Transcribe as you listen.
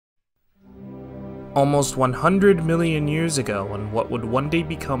Almost 100 million years ago, in what would one day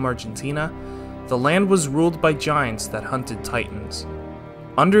become Argentina, the land was ruled by giants that hunted titans.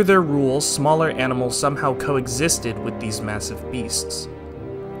 Under their rule, smaller animals somehow coexisted with these massive beasts.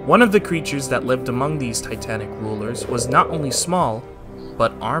 One of the creatures that lived among these titanic rulers was not only small,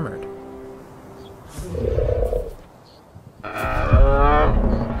 but armored.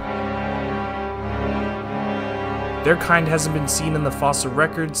 Their kind hasn't been seen in the fossil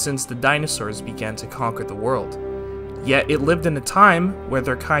record since the dinosaurs began to conquer the world. Yet it lived in a time where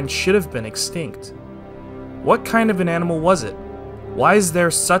their kind should have been extinct. What kind of an animal was it? Why is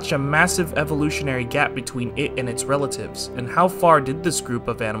there such a massive evolutionary gap between it and its relatives, and how far did this group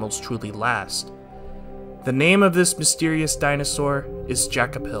of animals truly last? The name of this mysterious dinosaur is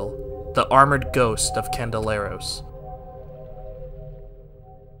Jakapil, the armored ghost of Candeleros.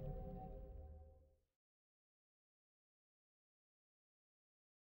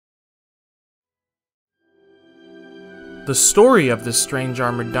 The story of this strange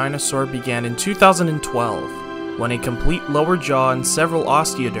armored dinosaur began in 2012, when a complete lower jaw and several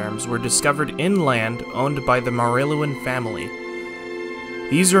osteoderms were discovered inland owned by the Marilluin family.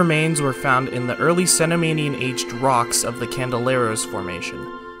 These remains were found in the early Cenomanian-aged rocks of the Candeleros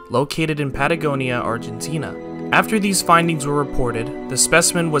Formation, located in Patagonia, Argentina. After these findings were reported, the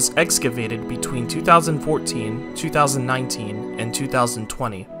specimen was excavated between 2014, 2019, and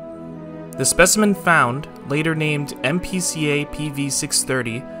 2020. The specimen found, later named MPCA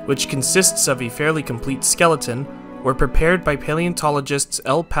PV630, which consists of a fairly complete skeleton, were prepared by paleontologists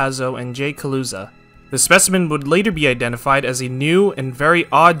El Pazo and J. Caluza. The specimen would later be identified as a new and very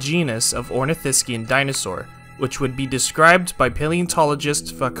odd genus of ornithischian dinosaur, which would be described by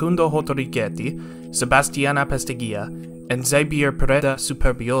paleontologists Facundo Hotorichetti, Sebastiana Pesteguia, and Xavier Pereda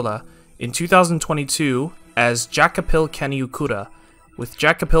Superbiola in 2022 as Jakapil caniucura, with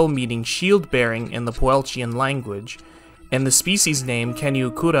Jakapil meaning shield-bearing in the Puelchian language, and the species name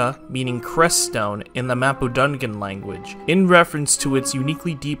Caniucura meaning creststone in the Mapudungun language, in reference to its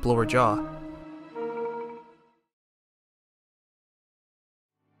uniquely deep lower jaw.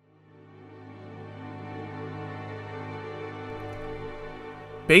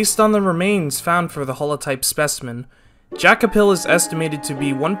 Based on the remains found for the holotype specimen, Jakapil is estimated to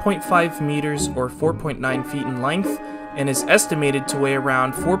be 1.5 meters or 4.9 feet in length, and is estimated to weigh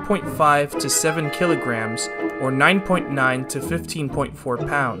around 4.5 to 7 kilograms, or 9.9 to 15.4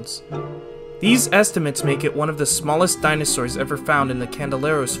 pounds. These estimates make it one of the smallest dinosaurs ever found in the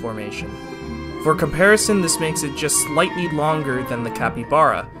Candeleros Formation. For comparison, this makes it just slightly longer than the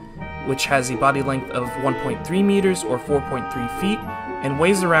capybara, which has a body length of 1.3 meters or 4.3 feet, and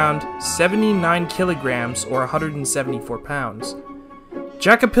weighs around 79 kilograms or 174 pounds.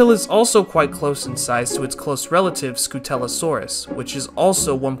 Jakapil is also quite close in size to its close relative Scutellosaurus, which is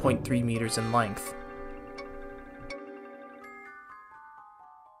also 1.3 meters in length.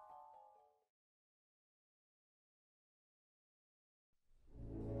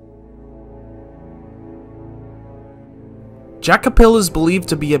 Jakapil is believed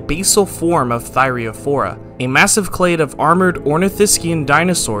to be a basal form of Thyreophora, a massive clade of armored ornithischian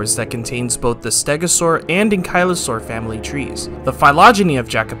dinosaurs that contains both the Stegosaur and Ankylosaur family trees. The phylogeny of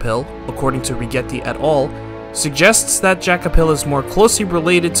Jakapil, according to Rigetti et al., suggests that Jakapil is more closely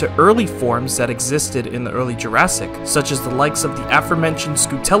related to early forms that existed in the early Jurassic, such as the likes of the aforementioned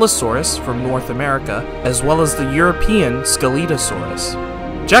Scutellosaurus from North America, as well as the European Scelidosaurus.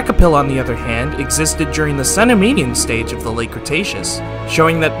 Jakapil, on the other hand, existed during the Cenomanian stage of the late Cretaceous,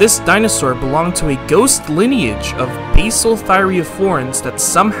 showing that this dinosaur belonged to a ghost lineage of basal thyreophorans that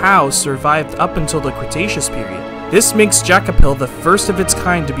somehow survived up until the Cretaceous period. This makes Jakapil the first of its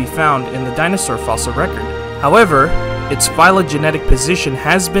kind to be found in the dinosaur fossil record. However, its phylogenetic position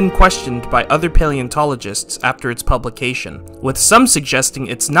has been questioned by other paleontologists after its publication, with some suggesting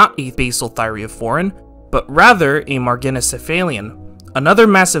it's not a basal thyreophoran, but rather a Marginocephalian, another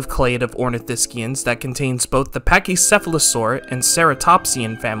massive clade of ornithischians that contains both the Pachycephalosaur and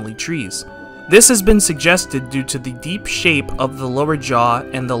Ceratopsian family trees. This has been suggested due to the deep shape of the lower jaw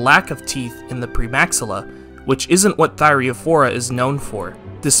and the lack of teeth in the premaxilla, which isn't what Thyreophora is known for.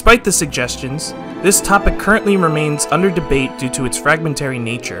 Despite the suggestions, this topic currently remains under debate due to its fragmentary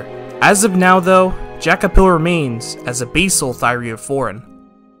nature. As of now though, Jakapil remains as a basal thyreophoran.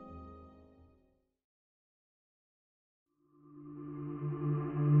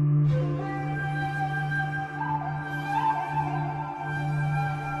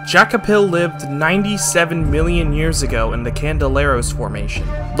 Jakapil lived 97 million years ago in the Candeleros Formation,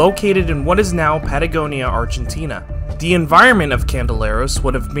 located in what is now Patagonia, Argentina. The environment of Candeleros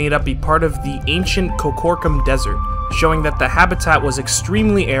would have made up a part of the ancient Cocorcum Desert, showing that the habitat was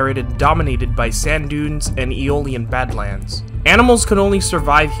extremely arid and dominated by sand dunes and Aeolian badlands. Animals could only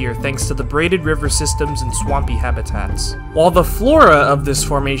survive here thanks to the braided river systems and swampy habitats. While the flora of this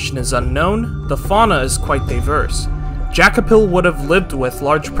formation is unknown, the fauna is quite diverse. Jakapil would have lived with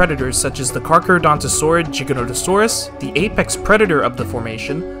large predators such as the carcharodontosaurid Giganotosaurus, the apex predator of the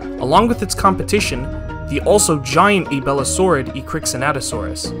formation, along with its competition, the also giant abelosaurid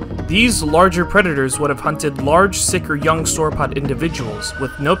Ecrixinatosaurus. These larger predators would have hunted large, sick or young sauropod individuals,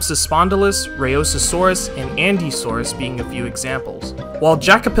 with Nopsis spondylus, Rheosasaurus, and Andysaurus being a few examples. While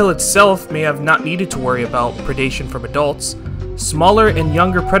Jakapil itself may have not needed to worry about predation from adults, smaller and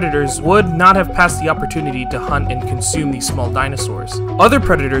younger predators would not have passed the opportunity to hunt and consume these small dinosaurs. Other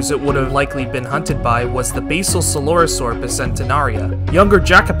predators it would have likely been hunted by was the basal Coelurosaur bicentenaria. Younger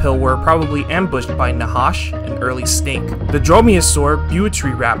Jakapil were probably ambushed by Nahash, an early snake. The Dromaeosaur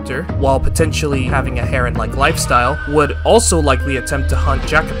Buitreraptor, while potentially having a heron-like lifestyle, would also likely attempt to hunt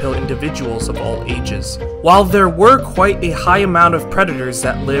Jakapil individuals of all ages. While there were quite a high amount of predators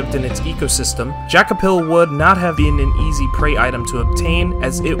that lived in its ecosystem, Jakapil would not have been an easy prey item to obtain,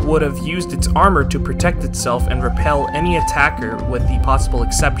 as it would have used its armor to protect itself and repel any attacker, with the possible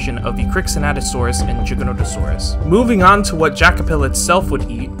exception of Ecrixinatosaurus and Giganotosaurus. Moving on to what Jakapil itself would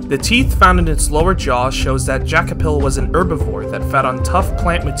eat, the teeth found in its lower jaw shows that Jakapil was an herbivore that fed on tough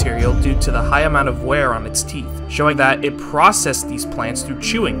plant material due to the high amount of wear on its teeth, showing that it processed these plants through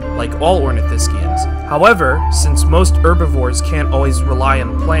chewing, like all ornithischians. However, since most herbivores can't always rely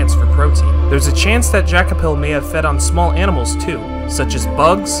on plants for protein, there's a chance that Jakapil may have fed on small animals too, such as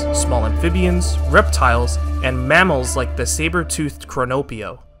bugs, small amphibians, reptiles, and mammals like the saber-toothed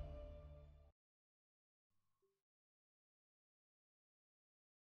Chronopio.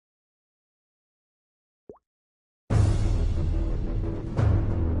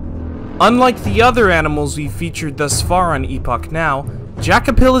 Unlike the other animals we've featured thus far on Epoch Now,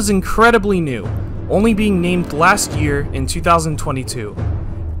 Jakapil is incredibly new, only being named last year in 2022.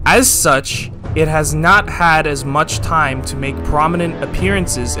 As such, it has not had as much time to make prominent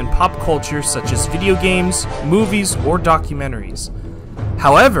appearances in pop culture such as video games, movies, or documentaries.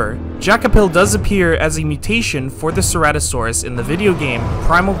 However, Jakapil does appear as a mutation for the Ceratosaurus in the video game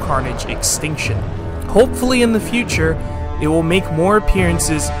Primal Carnage Extinction. Hopefully in the future, it will make more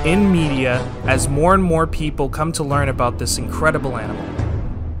appearances in media as more and more people come to learn about this incredible animal.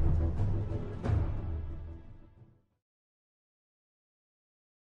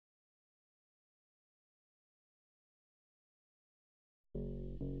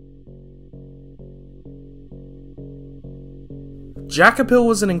 Jakapil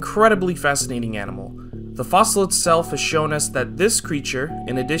was an incredibly fascinating animal. The fossil itself has shown us that this creature,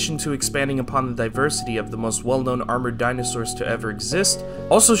 in addition to expanding upon the diversity of the most well-known armored dinosaurs to ever exist,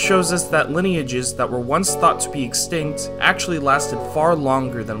 also shows us that lineages that were once thought to be extinct actually lasted far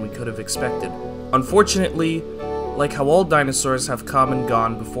longer than we could have expected. Unfortunately, like how all dinosaurs have come and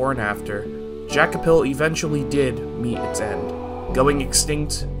gone before and after, Jakapil eventually did meet its end, going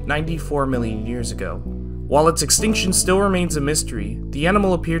extinct 94 million years ago. While its extinction still remains a mystery, the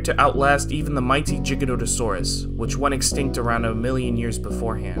animal appeared to outlast even the mighty Giganotosaurus, which went extinct around 1 million years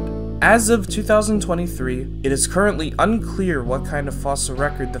beforehand. As of 2023, it is currently unclear what kind of fossil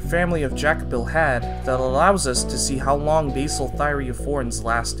record the family of Jakapil had that allows us to see how long basal thyreophorans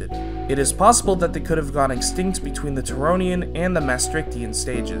lasted. It is possible that they could have gone extinct between the Turonian and the Maastrichtian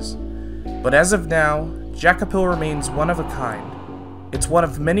stages. But as of now, Jakapil remains one of a kind. It's one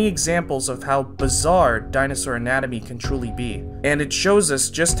of many examples of how bizarre dinosaur anatomy can truly be, and it shows us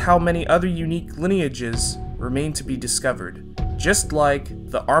just how many other unique lineages remain to be discovered, just like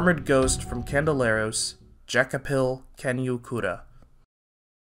the armored ghost from Candeleros, Jakapil Kaniokura.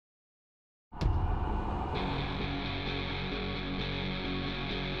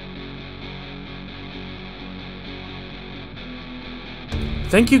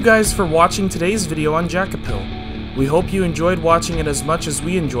 Thank you guys for watching today's video on Jakapil. We hope you enjoyed watching it as much as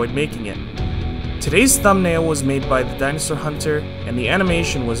we enjoyed making it. Today's thumbnail was made by TheDinosaurHunter, and the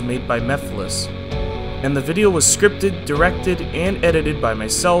animation was made by Mephilas. And the video was scripted, directed, and edited by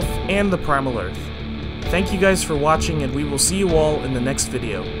myself and the Primal Earth. Thank you guys for watching, and we will see you all in the next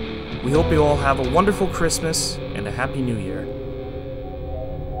video. We hope you all have a wonderful Christmas and a Happy New Year.